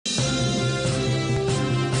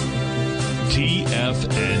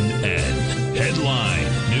TFNN. Headline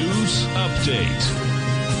News Update.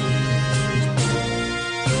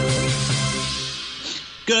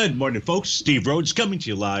 Good morning, folks. Steve Rhodes coming to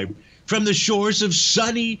you live from the shores of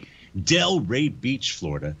sunny Delray Beach,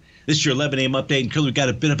 Florida. This is your 11 a.m. update, and we've got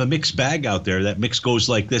a bit of a mixed bag out there. That mix goes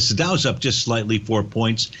like this. The Dow's up just slightly, 4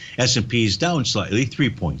 points. S&P's down slightly,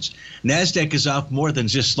 3 points. NASDAQ is off more than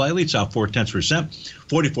just slightly. It's off 0.4%,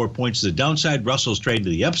 44 points to the downside. Russell's trading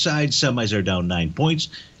to the upside. Semis are down 9 points,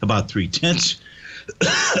 about 0.3.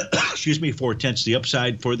 4/10 to the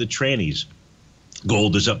upside for the trannies.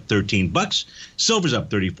 Gold is up $13. Silver's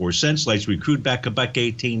up 34 cents. Light sweet crude back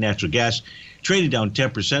 $1.18. Natural gas trading down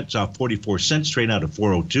 10%. It's off 44 cents. Trading out of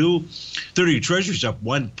 402. 30-year Treasury's up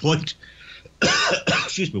 1 point.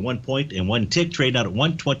 1 point and 1 tick. Trading out at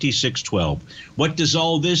 126.12. What does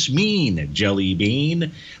all this mean, Jelly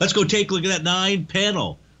Bean? Let's go take a look at that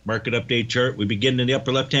 9-panel market update chart. We begin in the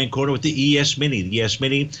upper left-hand corner with the ES Mini. The ES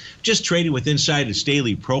Mini just trading with inside its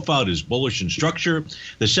daily profile. It is bullish in structure.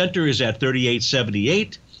 The center is at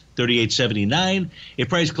 38.78, 38.79. If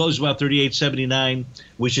price closes about 38.79,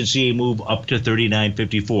 we should see a move up to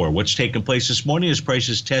 39.54. What's taken place this morning is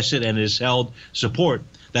prices tested and has held support.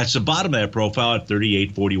 That's the bottom of that profile at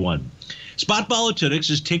 38.41. Spot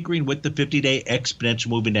volatility is tinkering with the 50-day exponential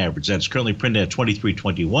moving average. That's currently printed at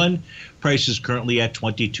 23.21. Price is currently at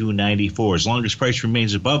 22.94. As long as price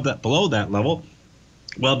remains above that, below that level,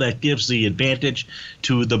 well, that gives the advantage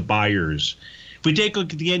to the buyers. If we take a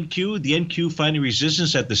look at the NQ finding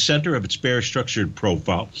resistance at the center of its bearish structured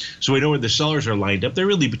profile. So we know where the sellers are lined up. They're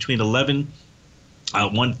really between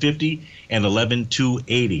 11,150 and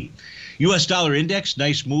 11,280. U.S. dollar index,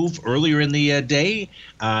 nice move earlier in the day.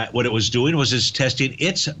 What it was doing was it's testing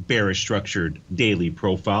its bearish structured daily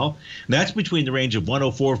profile. And that's between the range of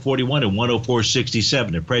 104.41 and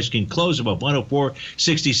 104.67. If price can close above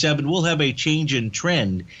 104.67, we'll have a change in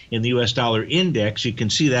trend in the U.S. dollar index. You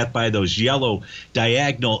can see that by those yellow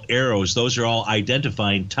diagonal arrows. Those are all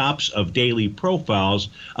identifying tops of daily profiles,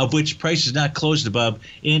 of which price is not closed above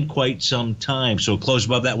in quite some time. So close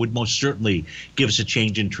above that would most certainly give us a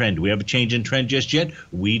change in trend. Do we have a change in trend just yet?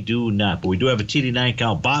 We do not, but we do have a TD9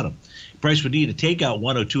 count bottom. Price would need to take out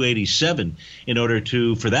 102.87 in order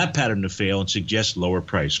for that pattern to fail and suggest lower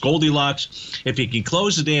price. Goldilocks, if it can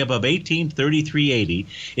close the day above 1833.80,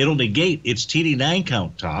 it'll negate its TD9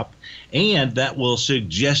 count top, and that will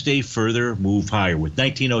suggest a further move higher, with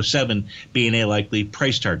 1907 being a likely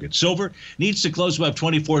price target. Silver needs to close above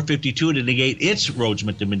 24.52 to negate its Rhodes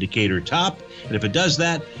Momentum Indicator top, and if it does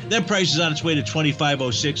that, then price is on its way to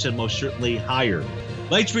 25.06 and most certainly higher.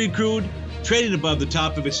 Light sweet crude trading above the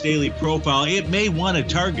top of its daily profile. It may want to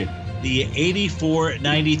target the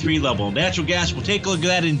 84.93 level. Natural gas, we'll take a look at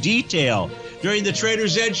that in detail during the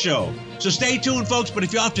Trader's Edge show. So stay tuned, folks. But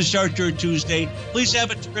if you're off to start your Tuesday, please have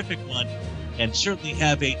a terrific one and certainly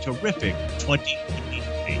have a terrific 2020.